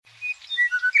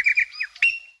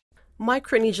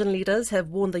Micronesian leaders have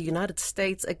warned the United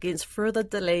States against further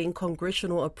delaying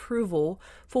congressional approval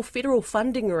for federal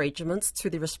funding arrangements to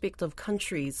their respective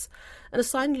countries. In a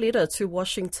signed letter to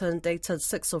Washington dated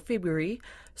 6th of February,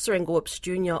 Whips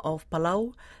Jr. of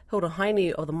Palau, Hilda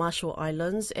Heine of the Marshall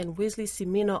Islands, and Wesley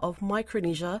Simena of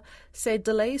Micronesia said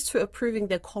delays to approving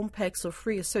their compacts of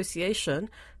free association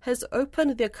has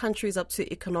opened their countries up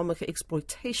to economic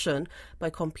exploitation by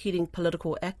competing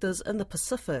political actors in the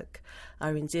Pacific.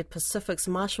 RNZ Pacific's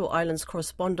Marshall Islands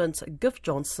correspondent Giff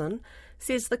Johnson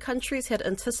says the countries had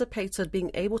anticipated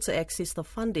being able to access the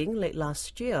funding late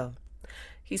last year.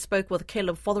 He spoke with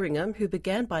Caleb Fotheringham, who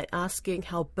began by asking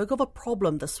how big of a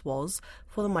problem this was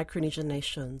for the Micronesian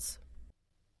nations.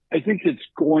 I think it's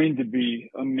going to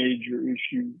be a major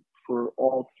issue for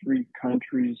all three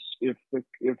countries if the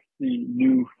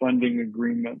new funding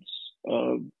agreements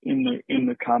in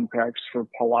the compacts for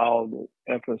Palau, the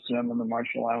FSM, and the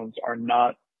Marshall Islands are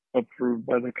not approved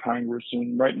by the Congress.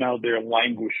 And right now they're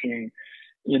languishing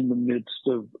in the midst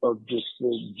of just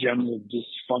the general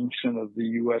dysfunction of the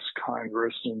U.S.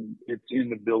 Congress and its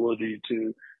inability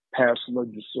to pass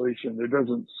legislation. There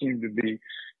doesn't seem to be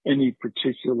any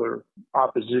particular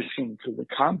opposition to the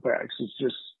compacts. It's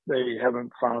just they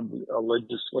haven't found a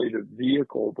legislative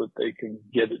vehicle that they can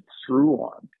get it through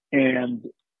on. And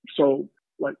so,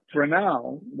 like, for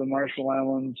now, the Marshall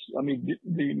Islands,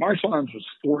 the Marshall Islands was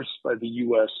forced by the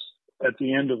U.S. at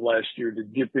the end of last year to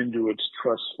dip into its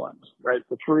trust fund, right?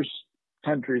 The first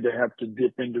country to have to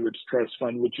dip into its trust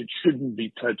fund, which it shouldn't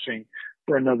be touching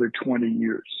for another 20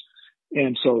 years.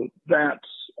 And so that's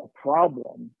a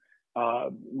problem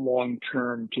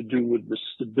long-term to do with the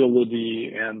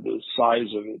stability and the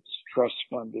size of its trust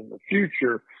fund in the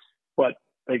future. But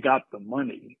they got the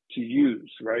money to use,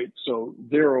 right? So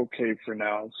they're okay for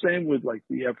now. Same with like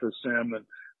the FSM and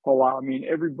Palau.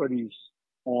 Everybody's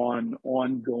on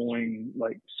ongoing,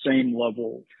 like, same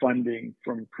level funding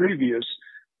from previous,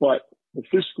 but the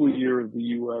fiscal year of the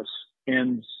U.S.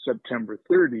 ends September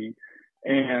 30,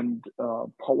 and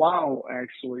Palau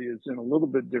actually is in a little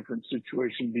bit different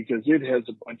situation because it has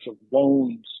a bunch of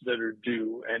loans that are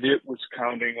due, and it was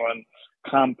counting on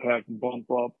compact bump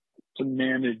up to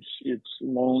manage its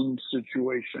loan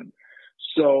situation.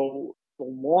 So the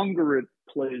longer it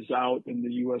plays out in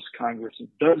the U.S. Congress and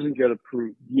doesn't get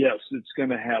approved, yes, it's going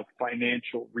to have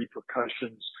financial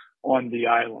repercussions on the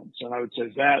islands. And I would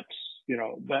say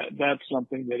that's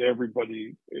something that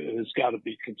everybody has got to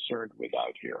be concerned with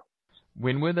out here.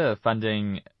 When were the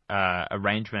funding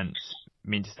arrangements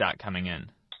meant to start coming in?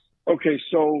 Okay,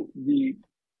 so the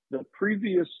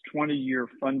previous 20-year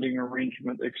funding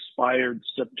arrangement expired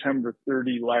September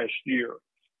 30 last year.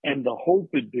 And the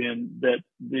hope had been that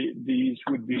these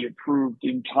would be approved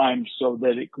in time so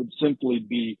that it could simply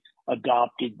be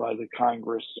adopted by the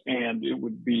Congress, and it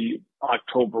would be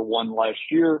October 1 last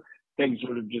year. Things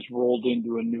would have just rolled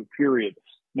into a new period.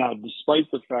 Now,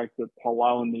 despite the fact that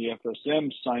Palau and the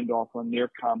FSM signed off on their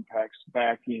compacts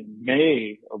back in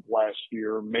May of last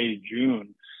year,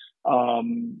 June,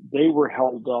 they were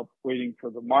held up waiting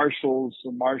for the Marshalls.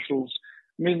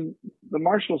 The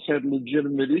Marshalls had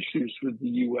legitimate issues with the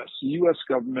U.S. The U.S.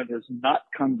 government has not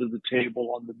come to the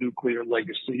table on the nuclear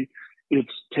legacy.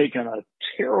 It's taken a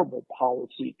terrible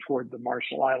policy toward the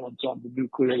Marshall Islands on the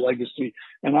nuclear legacy.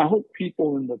 And I hope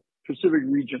people in the Pacific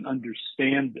region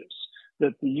understand this,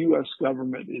 that the U.S.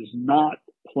 government is not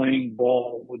playing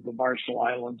ball with the Marshall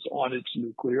Islands on its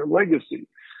nuclear legacy.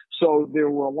 So there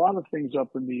were a lot of things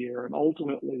up in the air, and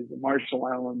ultimately the Marshall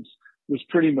Islands was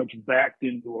pretty much backed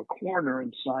into a corner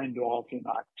and signed off in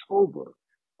October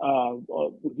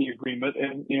with the agreement.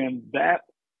 And that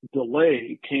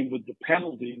delay came with the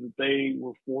penalty that they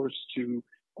were forced to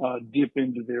dip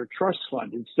into their trust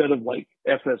fund. Instead of, like,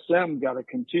 FSM got a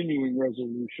continuing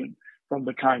resolution from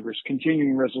the Congress.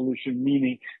 Continuing resolution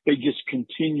meaning they just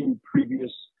continued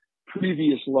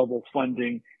previous level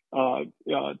funding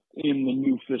in the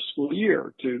new fiscal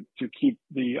year to keep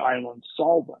the island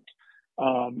solvent.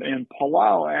 And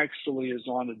Palau actually is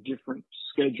on a different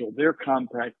schedule. Their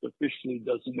compact officially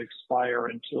doesn't expire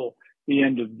until the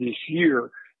end of this year.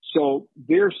 So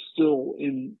they're still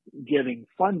in getting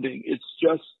funding. It's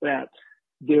just that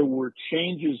there were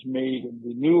changes made in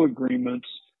the new agreements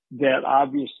that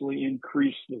obviously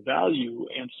increased the value.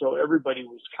 And so everybody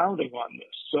was counting on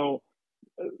this. So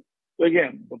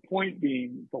again, the point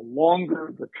being, the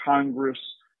longer the Congress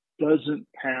doesn't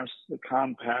pass the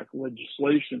compact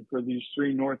legislation for these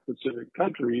three North Pacific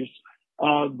countries,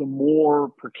 the more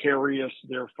precarious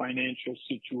their financial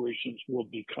situations will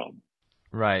become.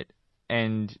 Right.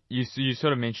 And you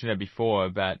sort of mentioned it before,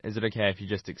 but is it okay if you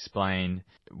just explain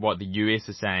what the US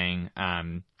is saying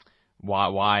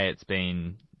why it's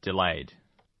been delayed.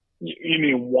 You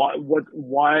mean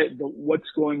what's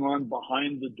going on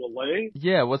behind the delay?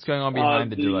 Yeah, what's going on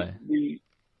behind the delay?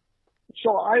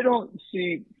 So I don't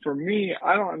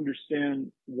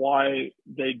understand why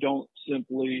they don't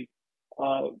simply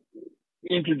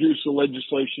introduce the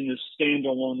legislation as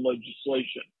standalone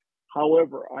legislation.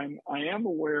 However, I am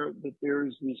aware that there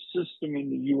is this system in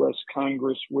the U.S.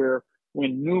 Congress where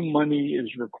when new money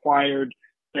is required,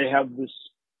 they have this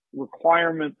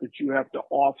requirement that you have to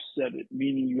offset it,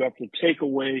 meaning you have to take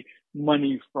away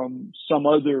money from some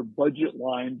other budget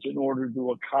lines in order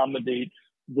to accommodate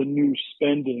the new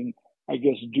spending, I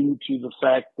guess, due to the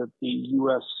fact that the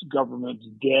U.S. government's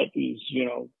debt is,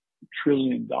 $1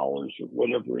 trillion or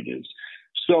whatever it is.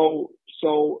 So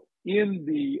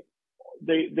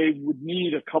they would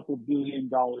need a couple $1 billion.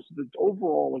 The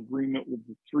overall agreement with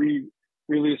the three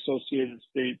freely associated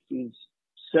states is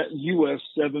set US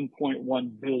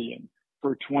 $7.1 billion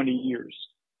for 20 years.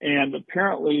 And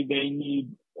apparently they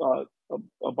need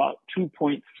about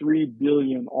 $2.3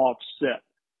 billion offset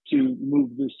to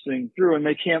move this thing through, and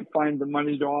they can't find the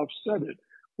money to offset it.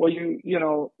 Well,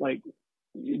 like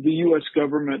the U.S.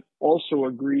 government also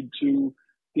agreed to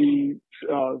the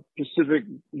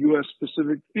U.S.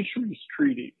 Pacific Fisheries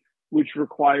Treaty, which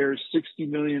requires $60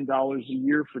 million a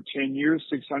year for 10 years,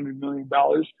 $600 million.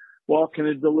 Well, can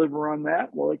it deliver on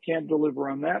that? Well, it can't deliver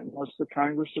on that unless the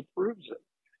Congress approves it.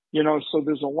 So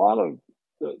there's a lot of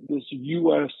this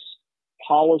U.S.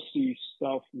 policy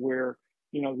stuff where,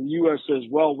 the U.S. says,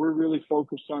 well, we're really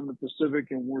focused on the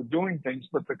Pacific and we're doing things,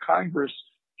 but the Congress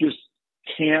just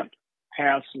can't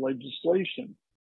pass legislation.